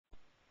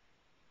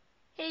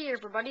Hey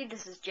everybody,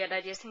 this is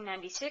Jedi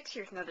Jesse96.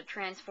 Here's another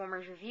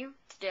Transformers review.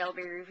 Today I'll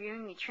be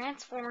reviewing the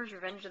Transformers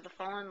Revenge of the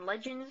Fallen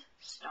Legends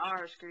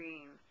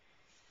Starscream.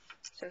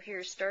 So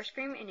here's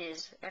Starscream in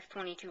his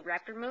F-22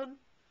 Raptor mode.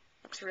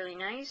 Looks really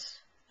nice.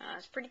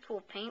 It's pretty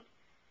cool paint.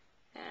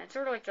 It's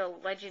sort of like the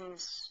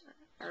Legends,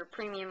 or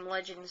Premium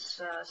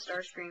Legends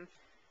Starscream.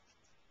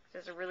 It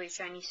has a really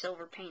shiny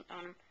silver paint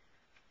on him.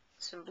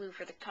 Some blue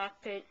for the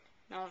cockpit,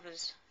 and all of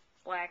his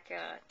black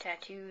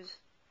tattoos.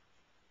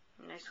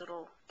 Nice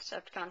little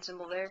Decepticon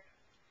symbol there.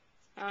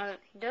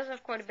 He does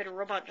have quite a bit of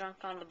robot junk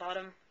on the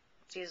bottom.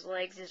 See his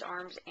legs, his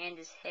arms, and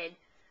his head.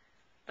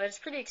 But it's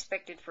pretty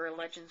expected for a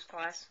Legends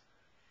class.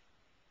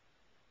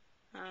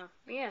 But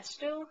yeah,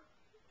 still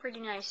pretty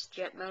nice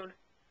jet mode.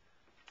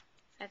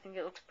 I think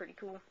it looks pretty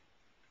cool.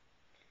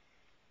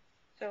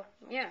 So,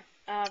 yeah.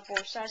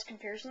 For size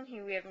comparison,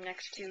 here we have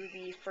next to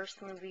the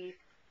first movie,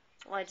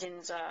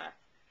 Legends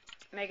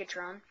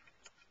Megatron.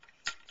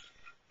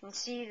 You can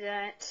see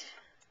that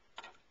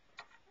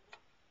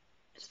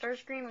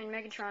Starscream and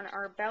Megatron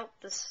are about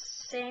the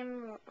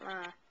same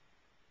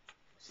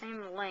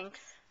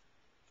length,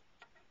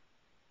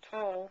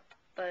 tall,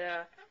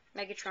 but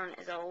Megatron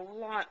is a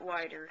lot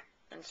wider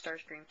than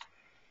Starscream.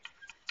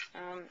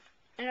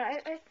 And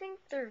I think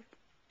they're,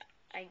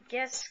 I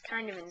guess,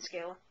 kind of in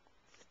scale.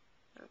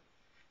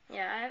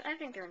 Yeah, I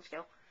think they're in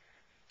scale.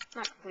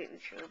 Not completely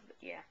sure, but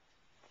yeah.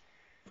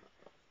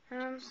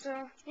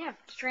 So, yeah,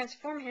 to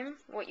transform him,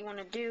 what you want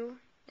to do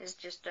is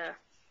just,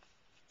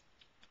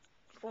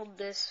 fold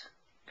this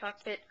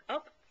cockpit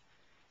up.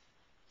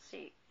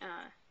 See,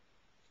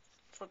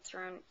 flips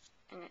around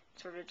and it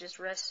sort of just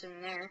rests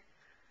in there.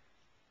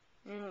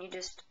 And then you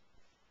just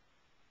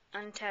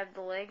untab the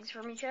legs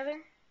from each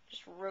other.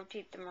 Just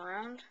rotate them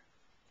around.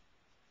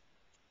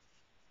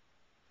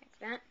 Like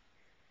that.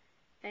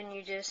 Then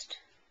you just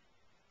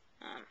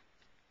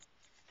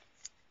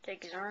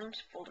take his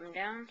arms, fold them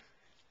down.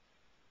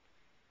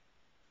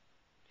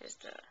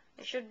 Just,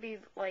 they should be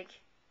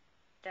like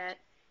that.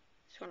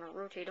 Just want to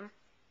rotate them.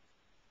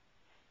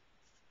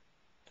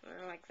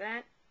 Like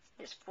that.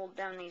 Just fold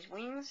down these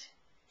wings,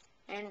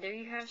 and there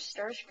you have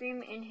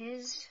Starscream in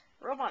his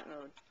robot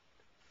mode.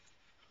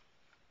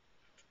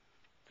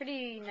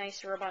 Pretty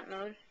nice robot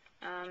mode.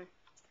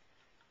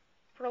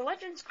 For a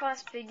Legends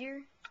class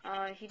figure,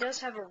 he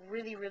does have a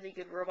really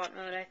good robot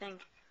mode, I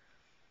think.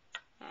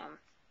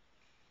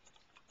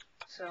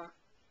 So,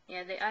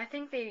 yeah, I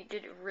think they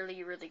did a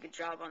really good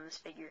job on this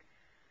figure.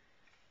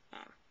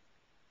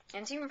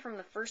 And it's even from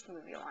the first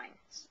movie line.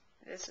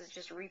 This is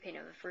just a repaint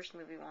of the first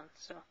movie one,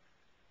 so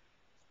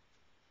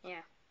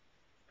yeah,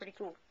 pretty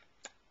cool.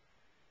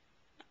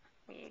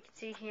 You can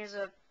see he has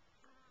a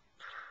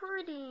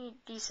pretty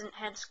decent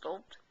head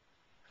sculpt,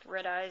 with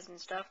red eyes and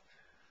stuff.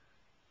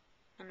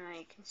 And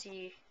you can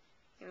see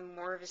even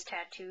more of his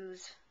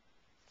tattoos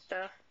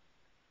stuff.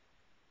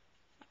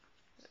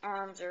 His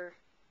arms are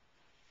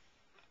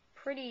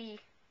pretty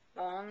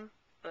long,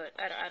 but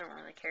I don't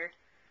really care.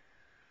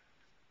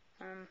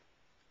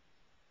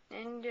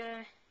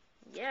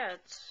 Yeah,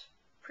 that's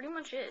pretty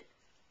much it.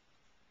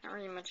 Not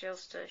really much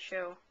else to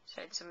show,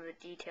 besides some of the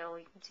detail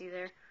you can see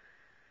there.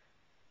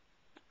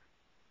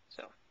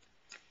 So,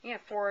 yeah,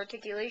 for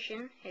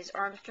articulation, his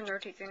arms can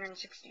rotate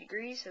 360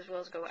 degrees, as well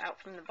as go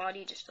out from the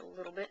body just a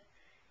little bit,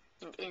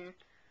 and in.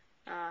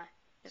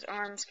 His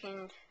arms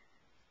can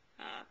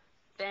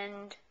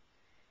bend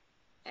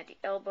at the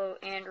elbow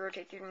and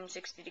rotate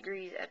 360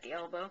 degrees at the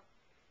elbow.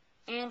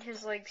 And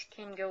his legs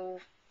can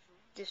go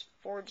just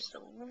forward just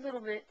a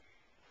little bit,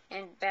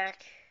 and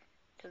back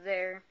to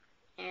there,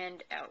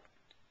 and out.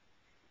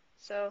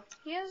 So,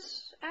 he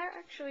has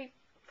actually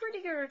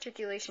pretty good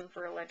articulation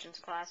for a Legends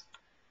class.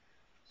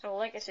 So,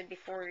 like I said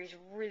before, he's a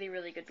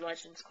really good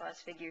Legends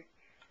class figure.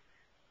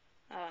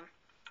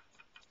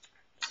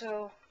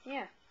 So,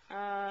 yeah.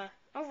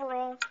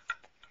 Overall,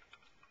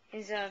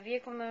 his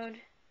vehicle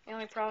mode, the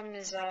only problem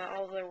is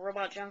all the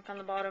robot junk on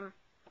the bottom.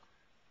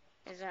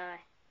 His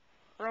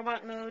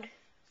robot mode,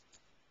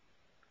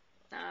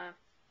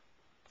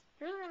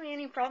 there isn't really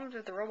any problems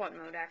with the robot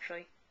mode,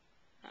 actually.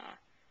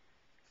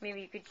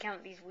 Maybe you could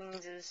count these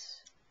wings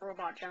as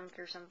robot junk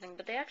or something,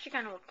 but they actually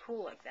kind of look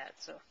cool like that,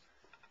 so.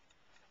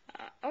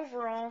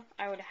 Overall,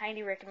 I would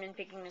highly recommend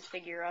picking this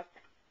figure up.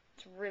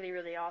 It's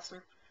really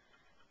awesome.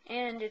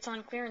 And it's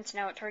on clearance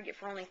now at Target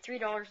for only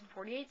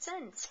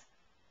 $3.48.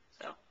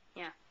 So,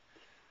 yeah.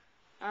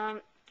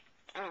 One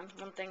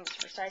thing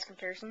for size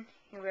comparison,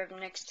 here we have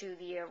next to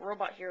the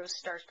Robot Heroes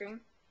Starscream.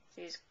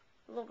 So he's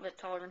a little bit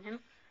taller than him.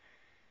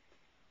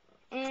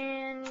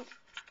 And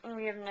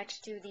we have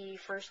next to the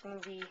first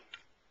movie,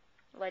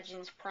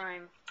 Legends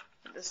Prime.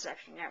 This is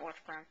actually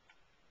Nightwatch Prime,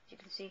 as you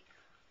can see.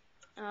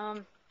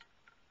 I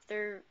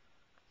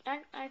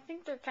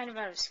think they're kind of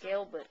out of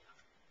scale, but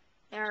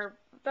they're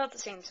about the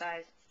same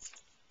size.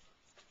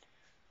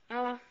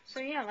 So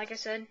yeah, like I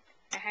said,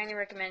 I highly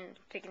recommend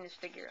picking this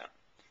figure up.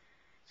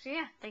 So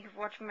yeah, thank you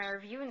for watching my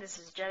review, and this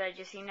is Jedi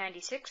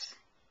Jesse96,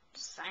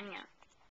 signing out.